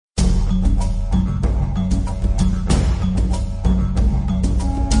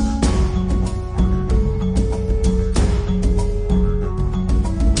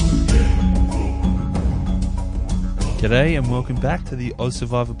G'day and welcome back to the Oz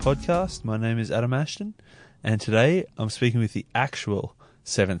Survivor podcast. My name is Adam Ashton and today I'm speaking with the actual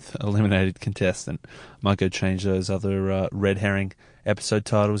 7th eliminated contestant. Might go change those other red herring episode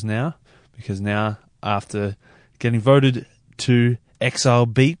titles now, because now, after getting voted to Exile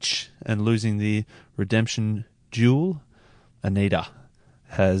Beach and losing the redemption duel, Anita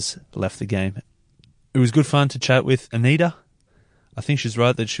has left the game. It was good fun to chat with Anita. I think she's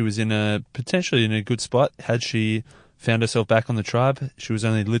right that she was potentially in a good spot had she found herself back on the tribe. She was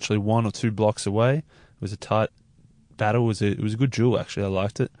only literally 1 or 2 blocks away. It was a tight battle. It was a good duel, actually. I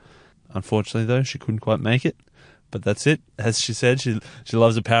liked it. Unfortunately, though, she couldn't quite make it. But that's it. As she said, she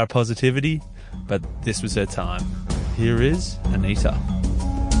loves the power of positivity, but this was her time. Here is Anita.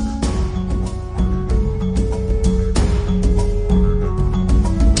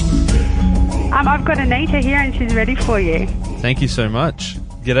 I've got Anita here and she's ready for you. Thank you so much.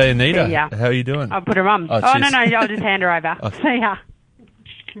 G'day, Anita. See ya. How are you doing? I'll put her on. Oh, no, I'll just hand her over. See ya.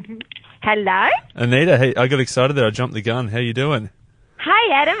 Hello? Anita, hey, I got excited there. I jumped the gun. How are you doing?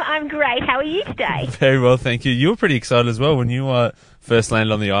 Hi, Adam. I'm great. How are you today? Very well, thank you. You were pretty excited as well when you first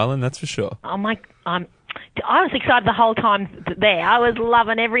landed on the island, that's for sure. Oh, I was excited the whole time there. I was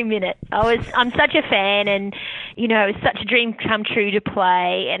loving every minute. I'm such a fan, and you know, it was such a dream come true to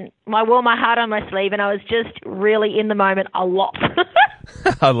play. And I wore my heart on my sleeve, and I was just really in the moment a lot.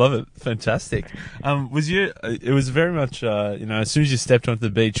 I love it. Fantastic. It was very much, as soon as you stepped onto the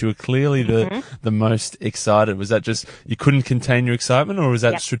beach, you were clearly the most excited. Was that just, you couldn't contain your excitement, or was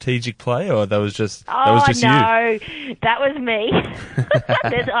that strategic play, or that was just you? No, that was me.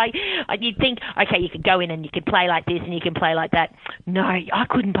 You'd think, okay, you could go in and you could play like this and you can play like that. No, I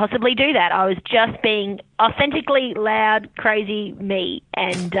couldn't possibly do that. I was just being authentically loud, crazy me.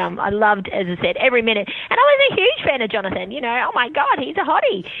 And I loved, as I said, every minute. And I was a huge fan of Jonathan. You know, oh my God, he's a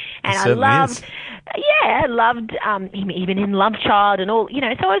hottie. And I loved him even in Love Child and all, you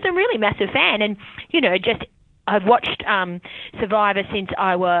know, so I was a really massive fan. And, you know, I've watched Survivor since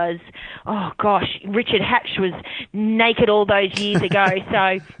I was, Richard Hatch was naked all those years ago.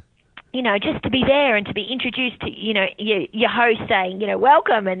 So, you know, just to be there and to be introduced to, you know, your host saying, you know,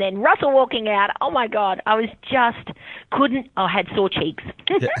 welcome, and then Russell walking out. Oh, my God. I had sore cheeks.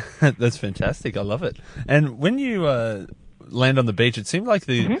 Yeah, that's fantastic. I love it. And when you land on the beach, it seemed like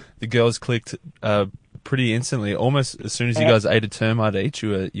the girls clicked pretty instantly. Almost as soon as you guys ate a termite each,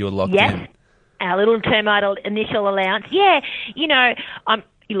 you were locked in. Our little termite initial allowance. Yeah, you know,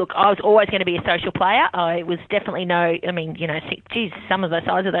 look, I was always going to be a social player. I was definitely some of the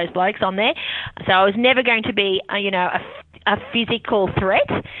size of those blokes on there. So I was never going to be, a physical threat.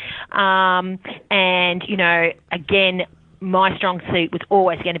 And, you know, again, my strong suit was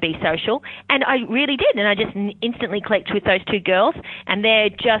always going to be social, and I really did, and I just instantly clicked with those 2 girls, and they're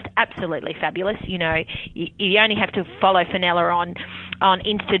just absolutely fabulous. You know, you only have to follow Fenella on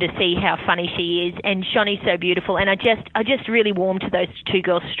Insta to see how funny she is, and Shawnee's so beautiful, and I just really warmed to those 2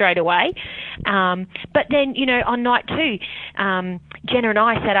 girls straight away. But then, you know, on night 2, Jenna and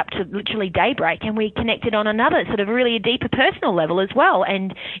I sat up to literally daybreak, and we connected on another sort of really a deeper personal level as well,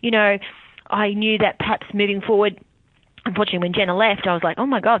 and, you know, I knew that perhaps moving forward, unfortunately, when Jenna left, I was like, oh,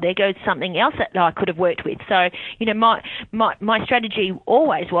 my God, there goes something else that I could have worked with. So, you know, my strategy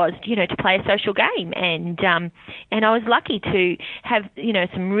always was, you know, to play a social game. And I was lucky to have, you know,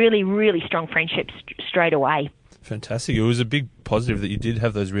 some really, really strong friendships straight away. Fantastic. It was a big positive that you did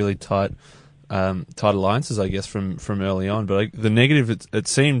have those really tight alliances, I guess, from early on. But the negative, it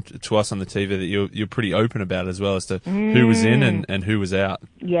seemed to us on the TV that you're pretty open about it as well, as to who was in and who was out.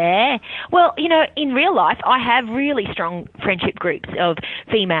 Yeah. Well, you know, in real life, I have really strong friendship groups of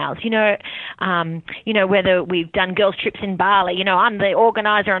females. You know, whether we've done girls' trips in Bali, you know, I'm the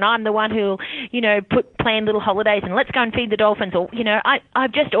organizer and I'm the one who'll, you know, plan little holidays and let's go and feed the dolphins. Or, you know,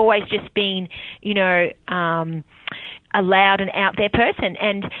 I've just always just been, you know, a loud and out there person.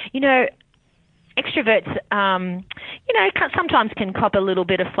 And, you know, extroverts, you know, sometimes can cop a little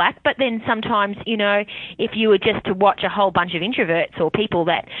bit of flack, but then sometimes, you know, if you were just to watch a whole bunch of introverts or people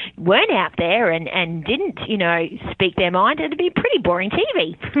that weren't out there and didn't, you know, speak their mind, it'd be pretty boring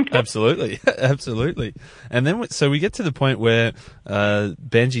TV. Absolutely. Absolutely. And then, so we get to the point where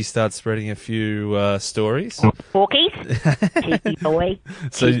Benji starts spreading a few stories. Porkies. Cheeky boy.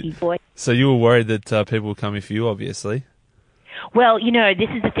 Cheeky boy. So you were worried that people were coming for you, obviously. Well, this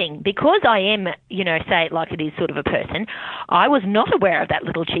is the thing. Because I am, say it like it is sort of a person, I was not aware of that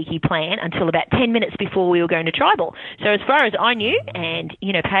little cheeky plan until about 10 minutes before we were going to tribal. So as far as I knew, and,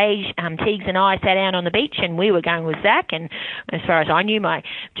 Paige, Teagues and I sat down on the beach and we were going with Zach, and as far as I knew, my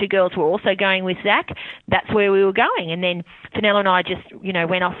two girls were also going with Zach. That's where we were going. And then Fenella and I just,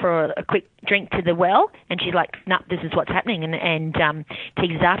 went off for a quick drink to the well, and she's like, "No, this is what's happening." And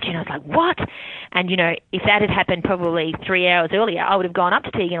Teagues is after you, and I was like, "What?" And, if that had happened probably 3 hours earlier, I would have gone up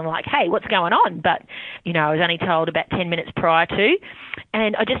to Teague and I'm like, "Hey, what's going on?" But, I was only told about 10 minutes prior to,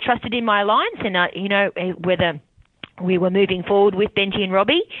 and I just trusted in my alliance, and, whether we were moving forward with Benji and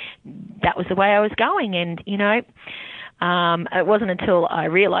Robbie, that was the way I was going. And, it wasn't until I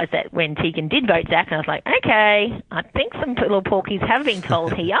realised that when Tegan did vote Zach, and I was like, okay, I think some little porkies have been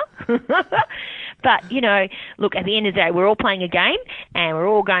told here. But, look, at the end of the day, we're all playing a game, and we're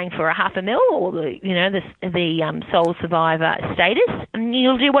all going for a $500,000 or the sole survivor status, and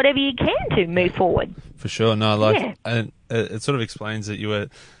you'll do whatever you can to move forward. For sure. No, and it sort of explains that you were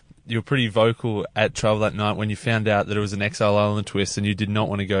pretty vocal at Travel that night when you found out that it was an Exile Island twist and you did not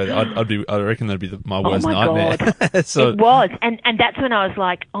want to go there. I reckon that'd be my worst nightmare. God. So, it was. And that's when I was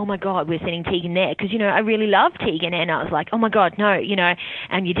like, oh my God, we're sending Tegan there. Because, I really love Tegan, and I was like, oh my God, no,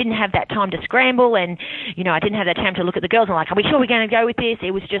 and you didn't have that time to scramble, and, I didn't have that time to look at the girls. I'm like, are we sure we're going to go with this?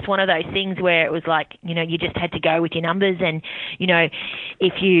 It was just one of those things where it was like, you just had to go with your numbers, and,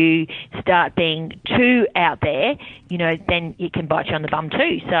 if you start being too out there, then it can bite you on the bum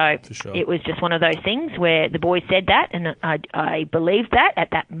too. So sure. It was just one of those things where the boys said that, and I believed that at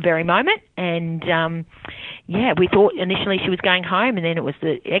that very moment. And, we thought initially she was going home, and then it was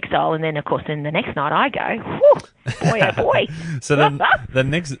the Exile, and then, of course, then the next night I go, whew, boy, oh boy. So then the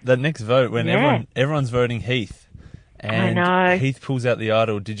next vote, when everyone's voting Heath, and Heath pulls out the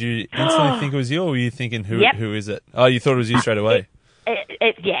idol, did you instantly think it was you, or were you thinking, who is it? Oh, you thought it was you straight away?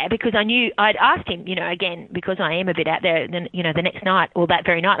 Because I knew I'd asked him, again, because I am a bit out there, then, the next night or that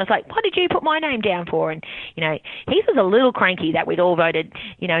very night, I was like, what did you put my name down for? And, he was a little cranky that we'd all voted,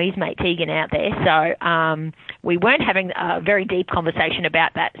 his mate Tegan out there. So we weren't having a very deep conversation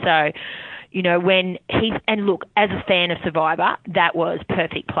about that. So, when and look, as a fan of Survivor, that was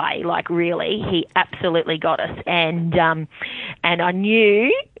perfect play. Like, really, he absolutely got us. And I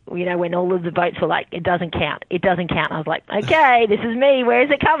knew, when all of the votes were like, it doesn't count. I was like, okay, this is me. Where is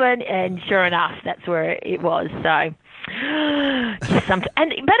it coming? And sure enough, that's where it was. So, but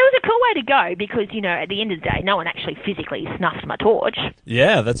it was a cool way to go because, at the end of the day, no one actually physically snuffed my torch.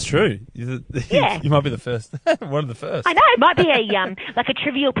 Yeah, that's true. You might be the first. One of the first. I know. It might be a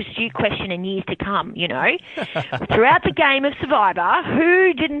Trivial Pursuit question in years to come, Throughout the game of Survivor,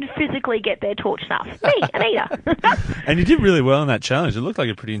 who didn't physically get their torch snuffed? Me, Anita. And you did really well in that challenge. It looked like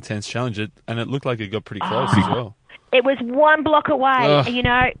a pretty intense challenge, and it looked like it got pretty close as well. It was one block away,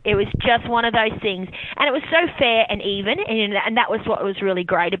 it was just one of those things. And it was so fair and even, and that was what was really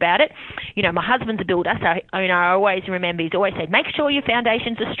great about it. My husband's a builder, so, I always remember, he's always said, make sure your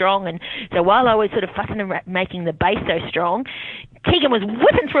foundations are strong. And so while I was sort of fussing and making the base so strong, Tegan was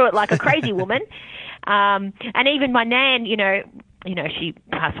whipping through it like a crazy woman. And even my nan, she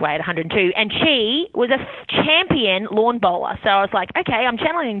passed away at 102, and she was a champion lawn bowler. So I was like, okay, I'm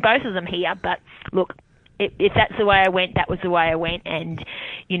channeling both of them here, but look, if that's the way I went, that was the way I went, and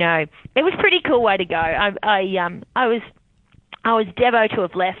it was a pretty cool way to go. I was devo to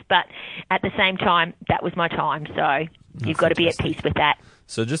have left, but at the same time, that was my time. So you've got to be at peace with that.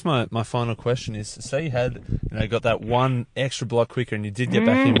 So just my final question is: say you had got that one extra block quicker, and you did get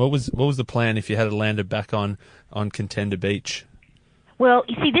back in. What was the plan if you had landed back on Contender Beach? Well,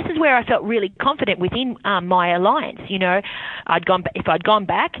 you see, this is where I felt really confident within my alliance. If I'd gone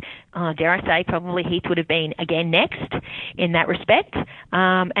back, dare I say, probably Heath would have been again next in that respect.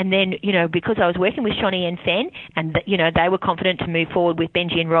 And then, because I was working with Shonnie and Fen, and they were confident to move forward with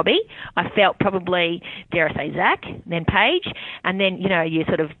Benji and Robbie, I felt probably, dare I say, Zach, then Paige, and then you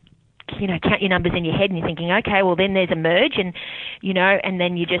sort of count your numbers in your head and you're thinking, okay, well then there's a merge, and and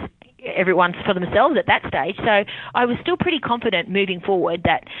then you just. Everyone's for themselves at that stage. So I was still pretty confident moving forward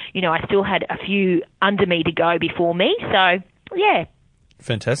that, I still had a few under me to go before me. So, yeah.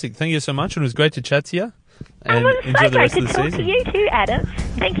 Fantastic. Thank you so much. It was great to chat to you. And it was enjoy so the rest great of the to talk season. to you too, Adam.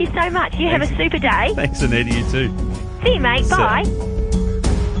 Thank you so much. You have a super day. Thanks, Anita. You too. See you, mate. Bye.